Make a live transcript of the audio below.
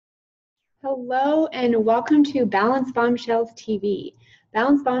Hello and welcome to Balance Bombshells TV.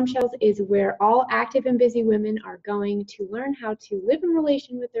 Balance Bombshells is where all active and busy women are going to learn how to live in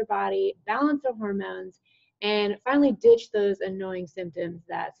relation with their body, balance their hormones, and finally ditch those annoying symptoms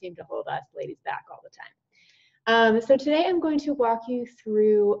that seem to hold us ladies back all the time. So today I'm going to walk you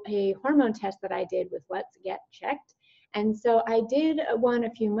through a hormone test that I did with Let's Get Checked. And so I did one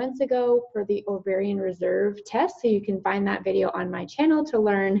a few months ago for the ovarian reserve test. So you can find that video on my channel to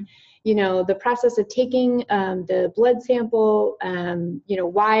learn, the process of taking the blood sample,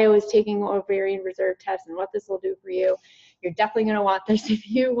 why I was taking ovarian reserve test and what this will do for you. You're definitely going to want this if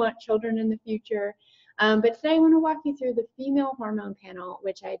you want children in the future. But today I want to walk you through the female hormone panel,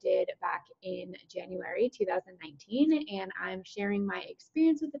 which I did back in January 2019. And I'm sharing my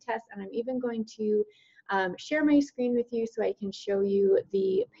experience with the test, and I'm even going to share my screen with you so I can show you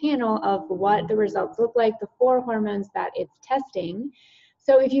the panel of what the results look like, the 4 hormones that it's testing.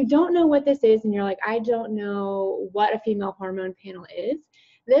 So if you don't know what this is and you're like, I don't know what a female hormone panel is,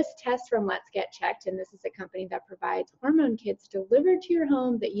 this test from Let's Get Checked, and this is a company that provides hormone kits delivered to your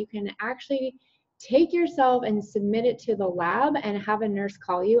home that you can actually take yourself and submit it to the lab and have a nurse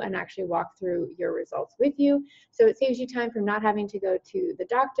call you and actually walk through your results with you. So it saves you time from not having to go to the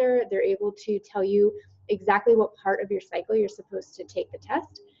doctor. They're able to tell you exactly what part of your cycle you're supposed to take the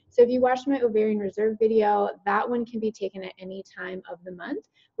test. So if you watched my ovarian reserve video, that one can be taken at any time of the month,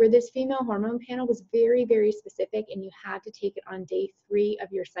 where this female hormone panel was very, very specific, and you had to take it on day 3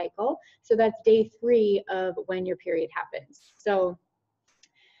 of your cycle. So that's day 3 of when your period happens. So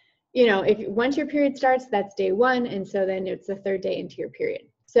once your period starts, that's day 1, and so then it's the 3rd day into your period.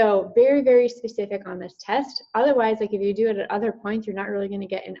 So very, very specific on this test. Otherwise, like if you do it at other points, you're not really going to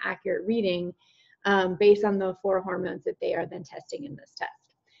get an accurate reading based on the 4 hormones that they are then testing in this test.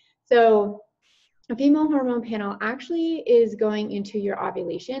 So a female hormone panel actually is going into your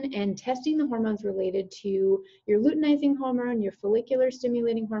ovulation and testing the hormones related to your luteinizing hormone, your follicular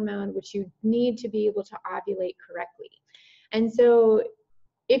stimulating hormone, which you need to be able to ovulate correctly. And so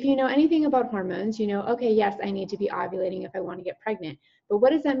if you know anything about hormones, okay, yes, I need to be ovulating if I want to get pregnant. But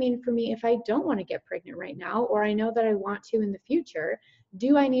what does that mean for me if I don't want to get pregnant right now, or I know that I want to in the future?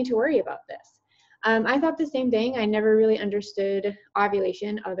 Do I need to worry about this? I thought the same thing. I never really understood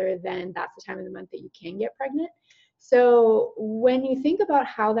ovulation other than that's the time of the month that you can get pregnant. So when you think about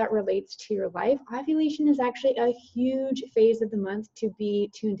how that relates to your life, ovulation is actually a huge phase of the month to be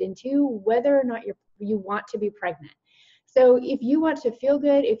tuned into, whether or not you want to be pregnant. So if you want to feel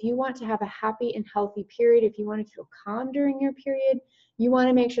good, if you want to have a happy and healthy period, if you want to feel calm during your period, you want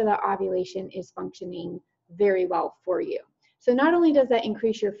to make sure that ovulation is functioning very well for you. So not only does that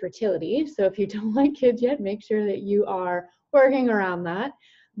increase your fertility, so if you don't like kids yet, make sure that you are working around that,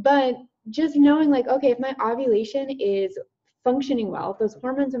 but just knowing like, okay, if my ovulation is functioning well, if those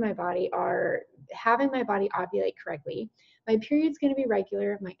hormones in my body are having my body ovulate correctly, my period's going to be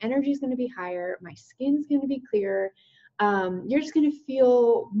regular, my energy is going to be higher, my skin's going to be clearer. You're just going to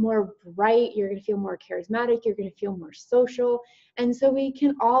feel more bright, you're going to feel more charismatic, you're going to feel more social. And so we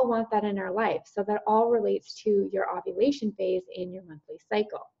can all want that in our life. So that all relates to your ovulation phase in your monthly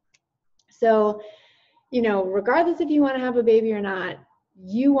cycle. So, regardless if you want to have a baby or not,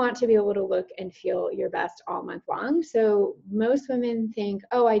 you want to be able to look and feel your best all month long. So most women think,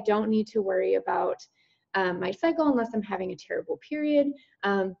 oh, I don't need to worry about my cycle unless I'm having a terrible period.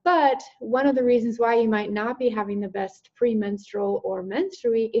 But one of the reasons why you might not be having the best premenstrual or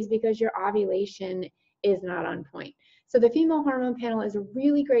menstrual week is because your ovulation is not on point. So the female hormone panel is a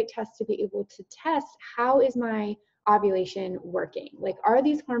really great test to be able to test, how is my ovulation working? Like, are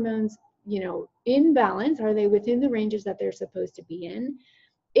these hormones, in balance? Are they within the ranges that they're supposed to be in?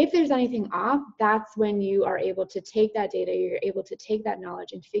 If there's anything off, that's when you are able to take that data, you're able to take that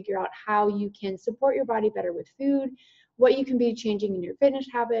knowledge and figure out how you can support your body better with food, what you can be changing in your fitness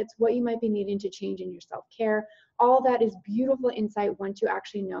habits, what you might be needing to change in your self-care. All that is beautiful insight once you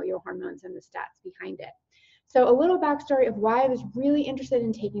actually know your hormones and the stats behind it. So a little backstory of why I was really interested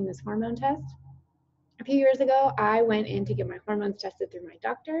in taking this hormone test. A few years ago, I went in to get my hormones tested through my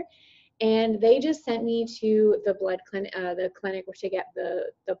doctor, and they just sent me to the blood clinic, to get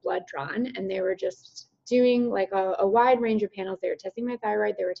the blood drawn, and they were just doing like a wide range of panels. They were testing my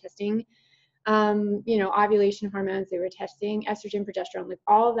thyroid, they were testing, ovulation hormones, they were testing estrogen, progesterone, like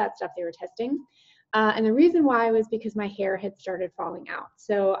all of that stuff they were testing. And the reason why was because my hair had started falling out.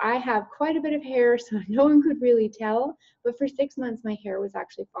 So I have quite a bit of hair, so no one could really tell, but for 6 months, my hair was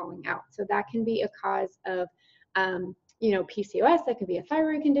actually falling out. So that can be a cause of, PCOS, that could be a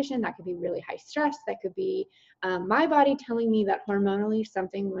thyroid condition, that could be really high stress, that could be my body telling me that hormonally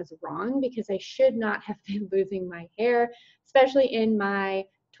something was wrong because I should not have been losing my hair, especially in my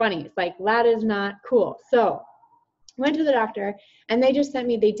funny. It's like, that is not cool. So went to the doctor, and they just sent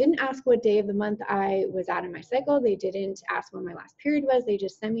me, they didn't ask what day of the month I was at in my cycle. They didn't ask when my last period was. They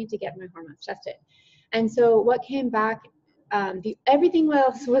just sent me to get my hormones tested. And so what came back, everything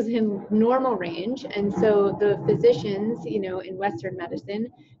else was in normal range. And so the physicians, you know, in Western medicine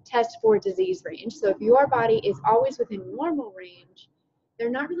test for disease range. So if your body is always within normal range, they're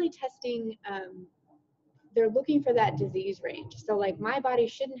not really testing, they're looking for that disease range. So like my body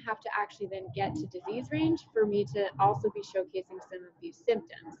shouldn't have to actually then get to disease range for me to also be showcasing some of these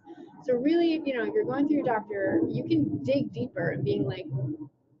symptoms. So really, you know, if you're going through your doctor, you can dig deeper and being like,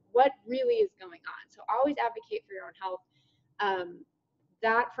 what really is going on? So always advocate for your own health.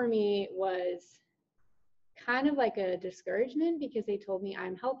 That for me was kind of like a discouragement, because they told me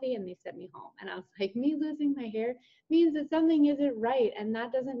I'm healthy and they sent me home. And I was like, me losing my hair means that something isn't right. And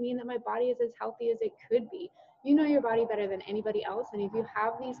that doesn't mean that my body is as healthy as it could be. You know your body better than anybody else. And if you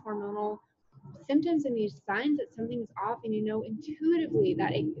have these hormonal symptoms and these signs that something's off, and you know intuitively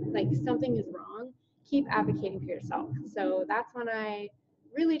that like something is wrong, keep advocating for yourself. So that's when I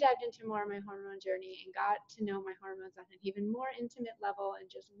really dived into more of my hormone journey and got to know my hormones on an even more intimate level, and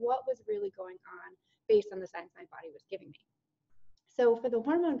just what was really going on based on the signs my body was giving me. So for the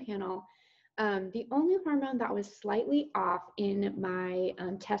hormone panel, the only hormone that was slightly off in my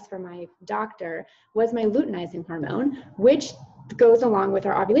test for my doctor was my luteinizing hormone, which goes along with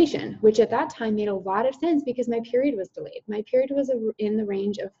our ovulation, which at that time made a lot of sense because my period was delayed. My period was in the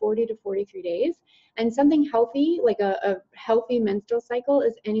range of 40 to 43 days, and something healthy, like a healthy menstrual cycle,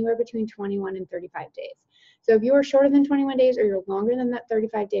 is anywhere between 21 and 35 days. So if you're shorter than 21 days or you're longer than that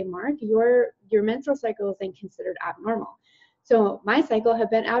 35-day mark, your menstrual cycle is then considered abnormal. So my cycle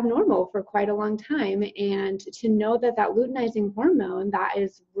had been abnormal for quite a long time, and to know that that luteinizing hormone that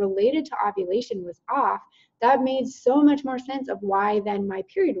is related to ovulation was off, that made so much more sense of why then my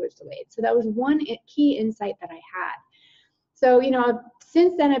period was delayed. So that was one key insight that I had. So, you know,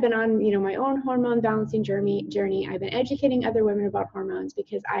 since then I've been on, you know, my own hormone balancing journey. I've been educating other women about hormones,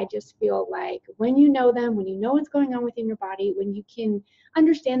 because I just feel like when you know them, when you know what's going on within your body, when you can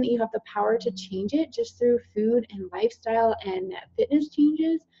understand that you have the power to change it just through food and lifestyle and fitness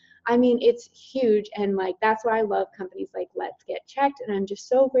changes, I mean, it's huge. And like, that's why I love companies like Let's Get Checked. And I'm just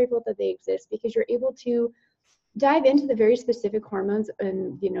so grateful that they exist, because you're able to dive into the very specific hormones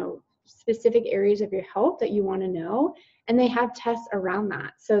and, you know, specific areas of your health that you want to know, and they have tests around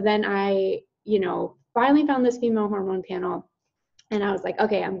that. So then I, you know, finally found this female hormone panel, and I was like,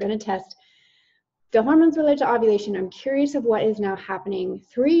 okay, I'm going to test the hormones related to ovulation. I'm curious of what is now happening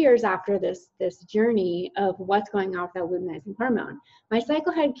 3 years after this journey of what's going on with that luteinizing hormone. My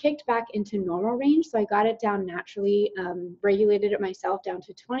cycle had kicked back into normal range, so I got it down naturally, regulated it myself down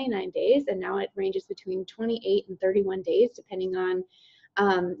to 29 days, and now it ranges between 28 and 31 days, depending on,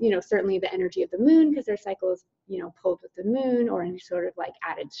 you know, certainly the energy of the moon, because their cycle is, you know, pulled with the moon, or any sort of like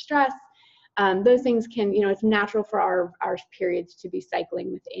added stress. Those things can, you know, it's natural for our periods to be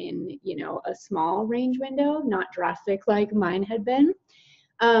cycling within, you know, a small range window, not drastic like mine had been.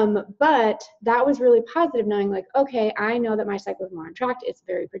 But that was really positive, knowing like, okay, I know that my cycle is more on track. It's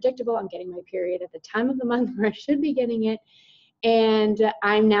very predictable. I'm getting my period at the time of the month where I should be getting it. And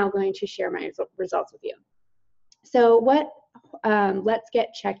I'm now going to share my results with you. So what Let's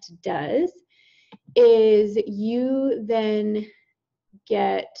Get Checked does is you then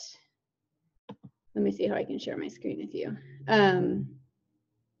get, let me see how I can share my screen with you.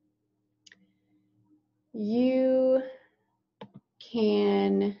 You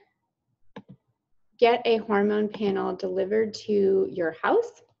can get a hormone panel delivered to your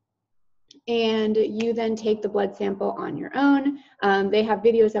house, and you then take the blood sample on your own. They have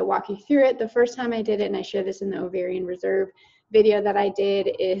videos that walk you through it. The first time I did it, and I share this in the ovarian reserve video that I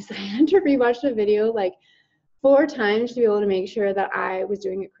did, is I had to rewatch the video like 4 times to be able to make sure that I was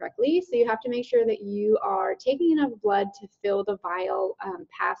doing it correctly. So you have to make sure that you are taking enough blood to fill the vial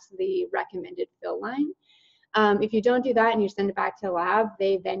past the recommended fill line. If you don't do that and you send it back to the lab,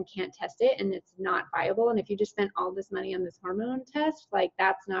 they then can't test it, and it's not viable. And if you just spent all this money on this hormone test, like,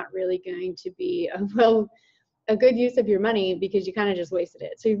 that's not really going to be a good use of your money, because you kind of just wasted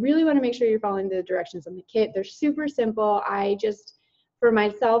it. So you really want to make sure you're following the directions on the kit. They're super simple. I just, for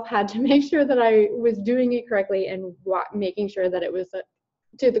myself, had to make sure that I was doing it correctly and making sure that it was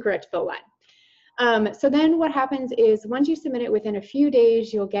to the correct fill line. So then what happens is, once you submit it, within a few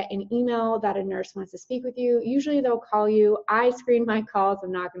days, you'll get an email that a nurse wants to speak with you. Usually they'll call you. I screen my calls,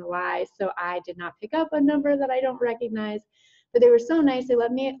 I'm not going to lie, so I did not pick up a number that I don't recognize. But they were so nice. They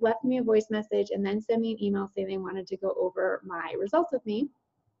left me a voice message and then sent me an email saying they wanted to go over my results with me.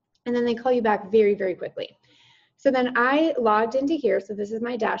 And then they call you back very, very quickly. So then I logged into here. So this is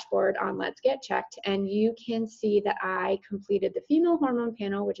my dashboard on Let's Get Checked. And you can see that I completed the female hormone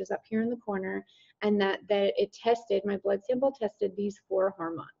panel, which is up here in the corner, and that it tested, my blood sample tested these 4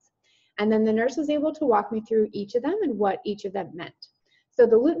 hormones. And then the nurse was able to walk me through each of them and what each of them meant. So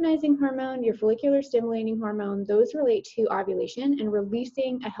the luteinizing hormone, your follicular stimulating hormone, those relate to ovulation and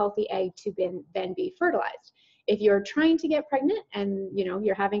releasing a healthy egg to then be fertilized. If you're trying to get pregnant and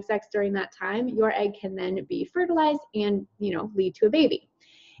you're having sex during that time, your egg can then be fertilized and lead to a baby.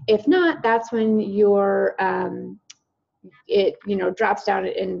 If not, that's when it drops down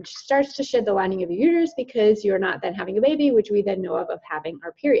and starts to shed the lining of your uterus, because you're not then having a baby, which we then know of having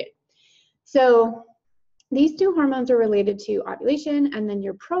our period. So these 2 hormones are related to ovulation, and then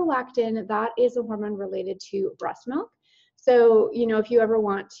your prolactin, that is a hormone related to breast milk. So, if you ever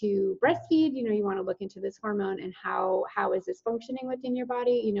want to breastfeed, you want to look into this hormone and how is this functioning within your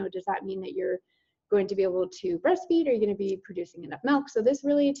body? Does that mean that you're going to be able to breastfeed? Are you going to be producing enough milk? So this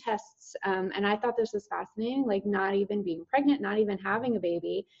really tests, and I thought this was fascinating, like not even being pregnant, not even having a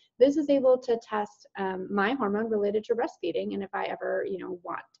baby. This is able to test my hormone related to breastfeeding. And if I ever,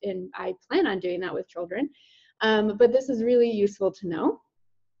 want, and I plan on doing that with children, but this is really useful to know.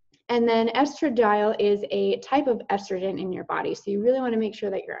 And then estradiol is a type of estrogen in your body. So you really want to make sure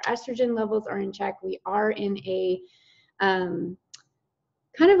that your estrogen levels are in check. We are in a kind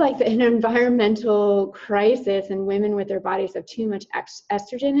of like an environmental crisis, and women with their bodies have too much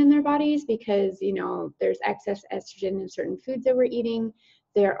estrogen in their bodies because, there's excess estrogen in certain foods that we're eating.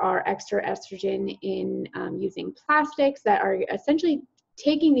 There are extra estrogen in using plastics that are essentially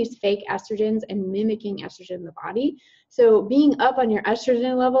taking these fake estrogens and mimicking estrogen in the body. So being up on your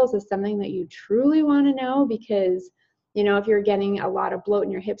estrogen levels is something that you truly want to know, because if you're getting a lot of bloat in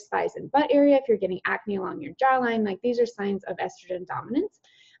your hips, thighs, and butt area, if you're getting acne along your jawline, like these are signs of estrogen dominance.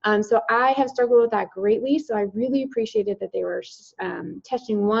 So I have struggled with that greatly. So I really appreciated that they were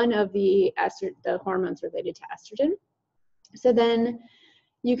testing one of the hormones related to estrogen. So then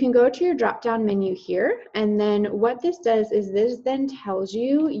you can go to your drop-down menu here, and then what this does is this then tells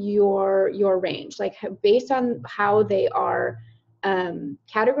you your range, like based on how they are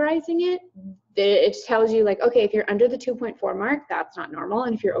categorizing it. It tells you like, okay, if you're under the 2.4 mark, that's not normal,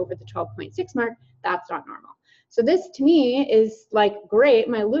 and if you're over the 12.6 mark, that's not normal. So this to me is like great.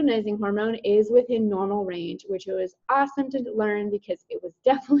 My luteinizing hormone is within normal range, which was awesome to learn because it was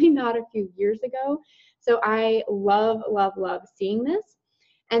definitely not a few years ago. So I love, love, love seeing this.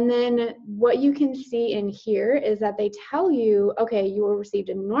 And then what you can see in here is that they tell you, okay, you received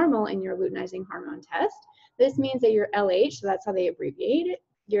a normal in your luteinizing hormone test. This means that your LH, so that's how they abbreviate it,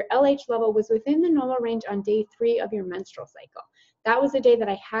 your LH level was within the normal range on day 3 of your menstrual cycle. That was the day that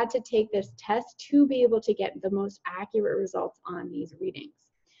I had to take this test to be able to get the most accurate results on these readings.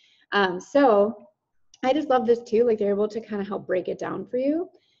 So I just love this too, like they're able to kind of help break it down for you.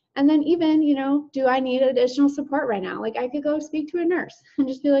 And then even, do I need additional support right now? Like I could go speak to a nurse and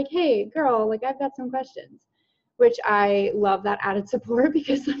just be like, hey girl, like I've got some questions, which I love that added support,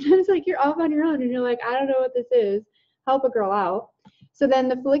 because sometimes like you're off on your own and you're like, I don't know what this is, help a girl out. So then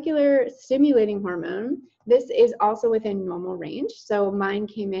the follicular stimulating hormone, this is also within normal range. So mine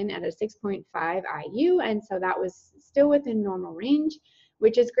came in at a 6.5 IU, and so that was still within normal range,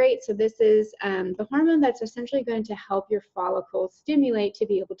 which is great. So this is the hormone that's essentially going to help your follicles stimulate to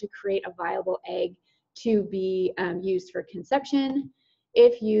be able to create a viable egg to be used for conception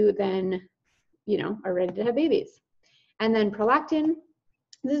if you then, are ready to have babies. And then prolactin,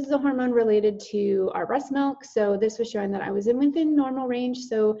 this is a hormone related to our breast milk. So this was showing that I was within normal range.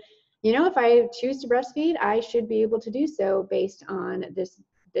 So, if I choose to breastfeed, I should be able to do so based on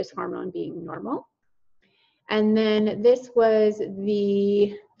this hormone being normal. And then this was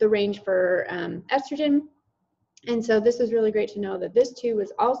the range for estrogen. And so this is really great to know that this too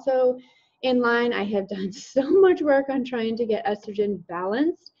was also in line. I have done so much work on trying to get estrogen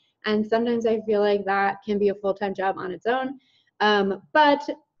balanced, and sometimes I feel like that can be a full-time job on its own. But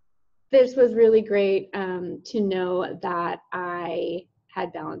this was really great to know that I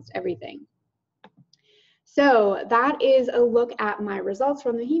had balanced everything. So that is a look at my results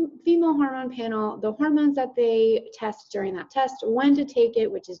from the female hormone panel, the hormones that they test during that test, when to take it,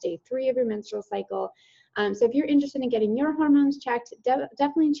 which is day 3 of your menstrual cycle. So if you're interested in getting your hormones checked,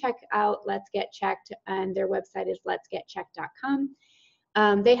 definitely check out Let's Get Checked, and their website is letsgetchecked.com.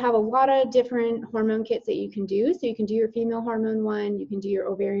 They have a lot of different hormone kits that you can do. So you can do your female hormone one, you can do your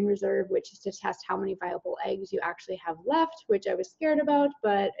ovarian reserve, which is to test how many viable eggs you actually have left, which I was scared about,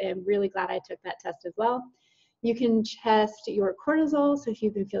 but I'm really glad I took that test as well. You can test your cortisol. So if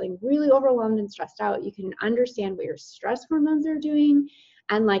you've been feeling really overwhelmed and stressed out, you can understand what your stress hormones are doing.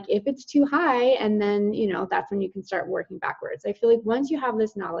 And like, if it's too high, and then, you know, that's when you can start working backwards. I feel like once you have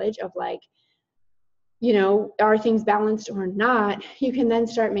this knowledge of like, you know, are things balanced or not, you can then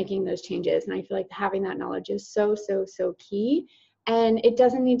start making those changes. And I feel like having that knowledge is so, so, so key. And it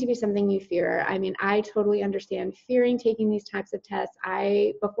doesn't need to be something you fear. I mean, I totally understand fearing taking these types of tests.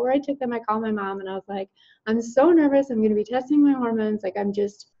 Before I took them, I called my mom and I was like, I'm so nervous. I'm going to be testing my hormones. Like,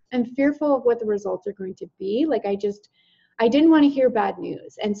 I'm fearful of what the results are going to be. Like, I didn't want to hear bad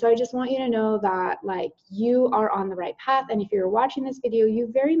news. And so I just want you to know that like you are on the right path. And if you're watching this video,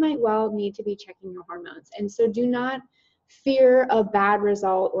 you very might well need to be checking your hormones. And so do not fear a bad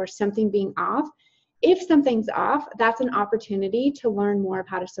result or something being off. If something's off, that's an opportunity to learn more of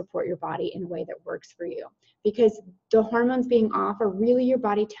how to support your body in a way that works for you. Because the hormones being off are really your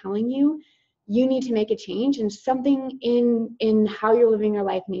body telling you you need to make a change, and something in how you're living your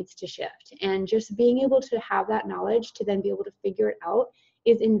life needs to shift. And just being able to have that knowledge to then be able to figure it out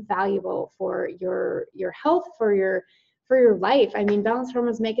is invaluable for your health, for your life. I mean, balanced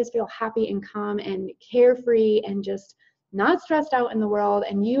hormones make us feel happy and calm and carefree and just not stressed out in the world,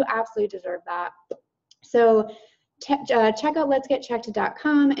 and you absolutely deserve that. So check out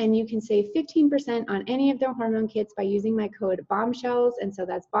letsgetchecked.com, and you can save 15% on any of their hormone kits by using my code bombshells. And so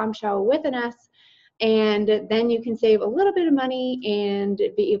that's bombshell with an S. And then you can save a little bit of money and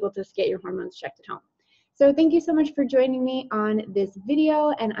be able to get your hormones checked at home. So thank you so much for joining me on this video.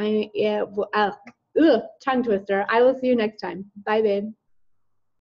 And tongue twister. I will see you next time. Bye, babe.